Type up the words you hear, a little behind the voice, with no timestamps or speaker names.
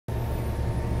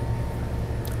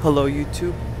Hello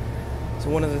YouTube. So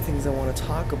one of the things I want to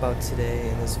talk about today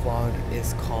in this vlog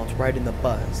is called riding the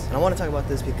bus. And I want to talk about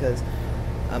this because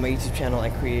my YouTube channel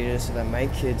I created so that my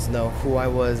kids know who I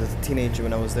was as a teenager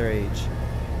when I was their age.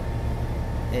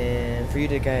 And for you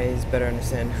to guys better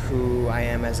understand who I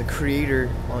am as a creator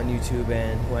on YouTube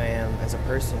and who I am as a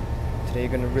person. Today you're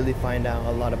going to really find out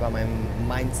a lot about my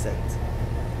mindset.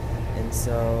 And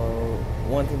so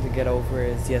one thing to get over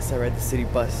is, yes, I ride the city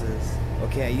buses.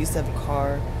 Okay, I used to have a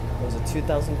car. It was a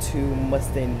 2002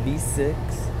 Mustang V6.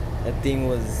 That thing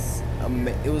was,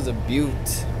 it was a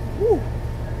beaut. Woo!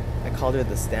 I called her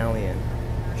the Stallion.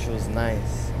 She was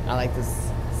nice. I like this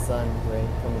sun ray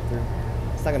coming through.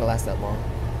 It's not gonna last that long.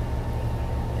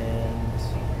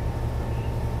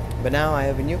 But now I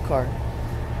have a new car,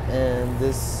 and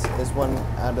this is one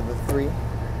out of the three.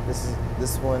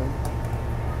 This one.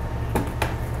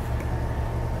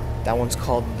 That one's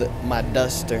called my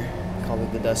Duster. Called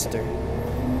it the Duster.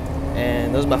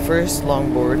 And that was my first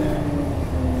longboard.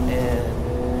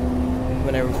 And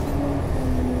when I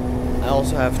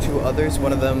also have two others.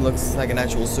 One of them looks like an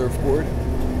actual surfboard,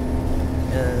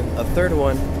 and a third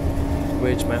one,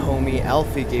 which my homie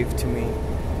Alfie gave to me.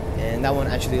 And that one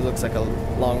actually looks like a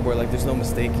longboard. Like there's no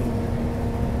mistaking.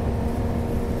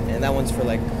 And that one's for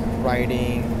like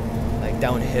riding, like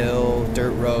downhill,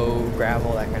 dirt road,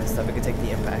 gravel, that kind of stuff. It can take the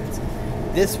impact.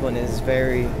 This one is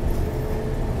very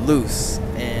loose,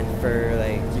 and for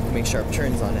like you can make sharp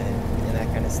turns on it and that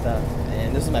kind of stuff.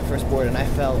 And this is my first board, and I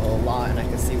fell a lot, and I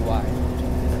can see why.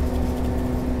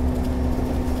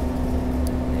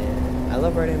 And I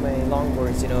love riding my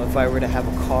longboards. You know, if I were to have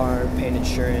a car, paying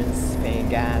insurance, paying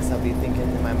gas, I'll be thinking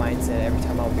in my mindset every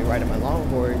time I'll be riding my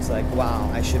longboards, like, wow,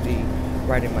 I should be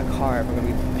riding my car if I'm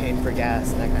gonna be paying for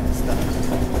gas and that kind of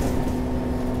stuff.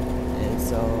 And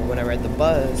so when I ride the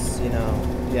bus, you know,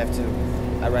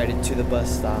 I ride it to the bus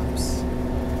stops,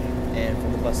 and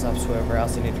from the bus stops to wherever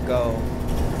else I need to go.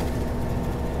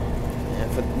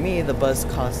 And for me, the bus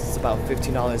costs about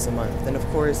 $15 a month. And of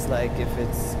course, like if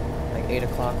it's like 8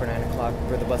 o'clock or 9 o'clock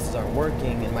where the buses aren't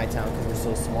working in my town because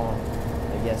we're so small,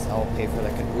 I guess I'll pay for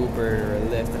like an Uber or a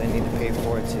Lyft that I need to pay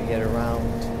for to get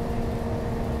around.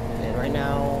 And right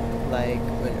now, like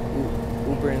when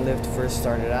Uber and Lyft first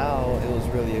started out, it was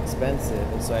really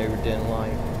expensive, and so I didn't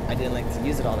like to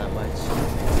use it all that much.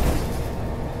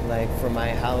 Like from my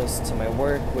house to my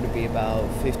work would be about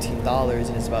 $15,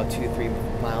 and it's about 2-3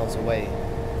 miles away.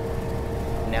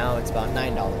 Now it's about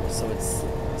 $9, so it's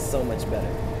so much better.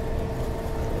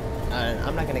 And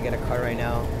I'm not gonna get a car right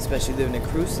now, especially living in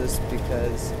Cruces,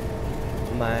 because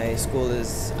my school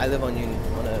is, I live on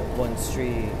a one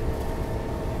street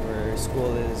where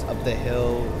school is up the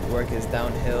hill, work is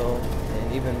downhill,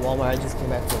 and even Walmart. I just came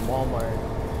back from Walmart.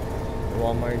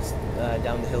 Walmart's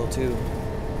down the hill too,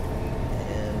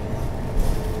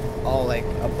 and like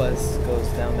a bus goes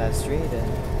down that street,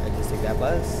 and I just take that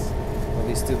bus. I'll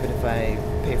be stupid if I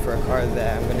pay for a car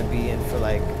that I'm gonna be in for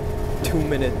like 2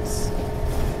 minutes,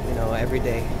 you know, every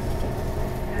day.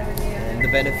 And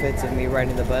the benefits of me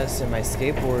riding the bus and my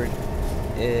skateboard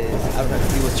is I don't have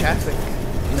to deal with traffic,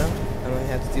 you know. I don't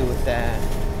have to deal with that.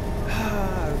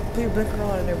 Put your blinker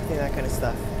on and everything, that kind of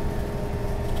stuff.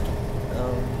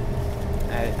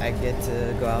 I get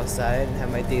to go outside and have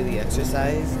my daily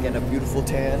exercise, get a beautiful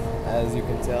tan, as you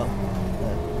can tell,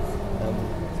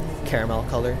 caramel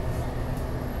color.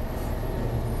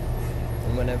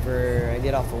 And whenever I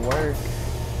get off of work,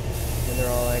 and they're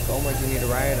all like, "Omar, do you need a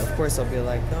ride?" Of course I'll be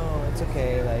like, "No, it's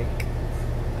okay, like,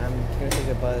 I'm gonna take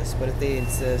a bus." But if they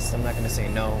insist, I'm not gonna say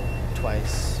no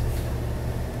twice.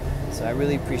 So I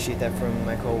really appreciate that from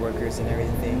my coworkers and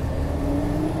everything.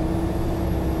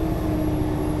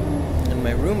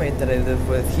 My roommate that I live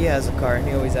with, he has a car, and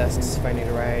he always asks if I need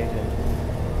a ride,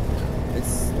 and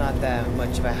it's not that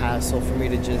much of a hassle for me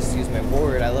to just use my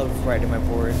board. I love riding my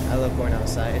board. I love going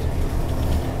outside,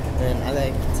 and I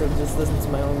like to just listen to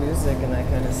my own music and that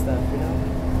kind of stuff, you know.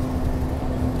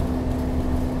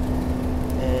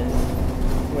 And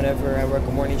whenever I work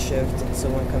a morning shift and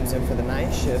someone comes in for the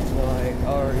night shift, they're like,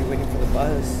 "Oh, are you waiting for the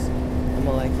bus?" I'm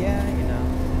like, "Yeah, you know."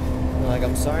 Like,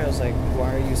 "I'm sorry." I was like,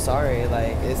 "Why are you sorry?"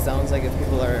 Like, it sounds like if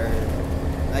people are,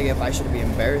 like, if I should be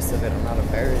embarrassed of it. I'm not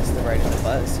embarrassed of riding the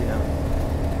bus, you know.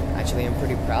 Actually, I'm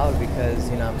pretty proud because,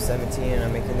 you know, I'm 17 and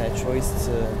I'm making that choice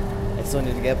I still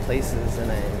need to get places,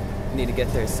 and I need to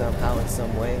get there somehow in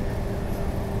some way.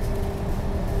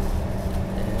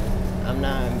 And I'm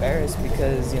not embarrassed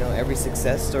because, you know, every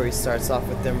success story starts off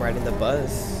with them riding the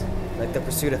bus. Like The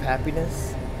Pursuit of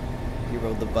Happiness, he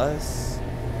rode the bus.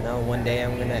 You know, one day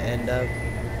I'm gonna end up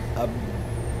a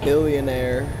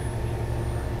billionaire.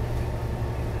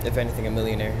 If anything, a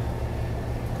millionaire.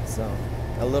 So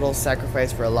a little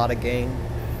sacrifice for a lot of gain.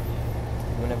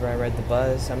 Whenever I ride the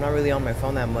bus, I'm not really on my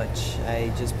phone that much.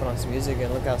 I just put on some music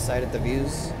and look outside at the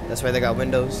views. That's why they got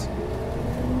windows.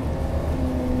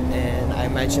 And I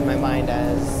imagine my mind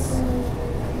as,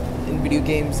 in video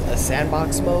games, a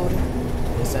sandbox mode.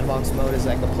 The sandbox mode is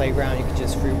like a playground. You can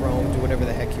just free roam, do whatever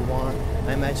the heck you want.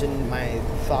 I imagine my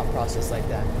thought process like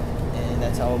that. And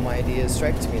that's how my ideas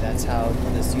strike to me. That's how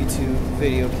this YouTube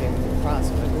video came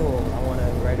across. I'm like, oh, I want to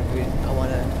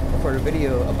record a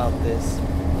video about this.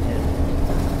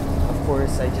 And of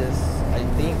course, I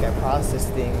think I process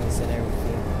things and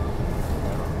everything.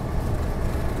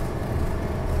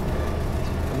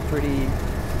 I'm pretty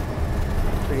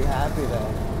happy that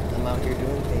I'm out here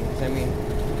doing things. I mean,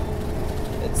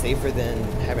 it's safer than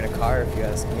having a car, if you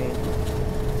ask me.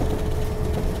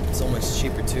 It's so much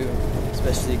cheaper too,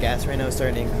 especially gas right now is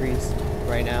starting to increase.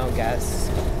 Right now, gas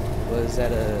was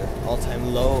at a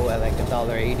all-time low at like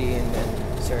 $1.80, and then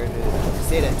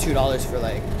stayed at $2 for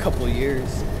like a couple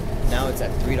years. Now it's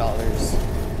at $3,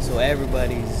 so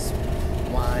everybody's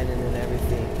whining and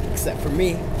everything, except for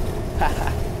me. But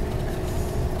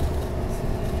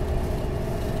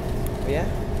yeah,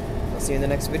 I'll see you in the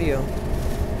next video.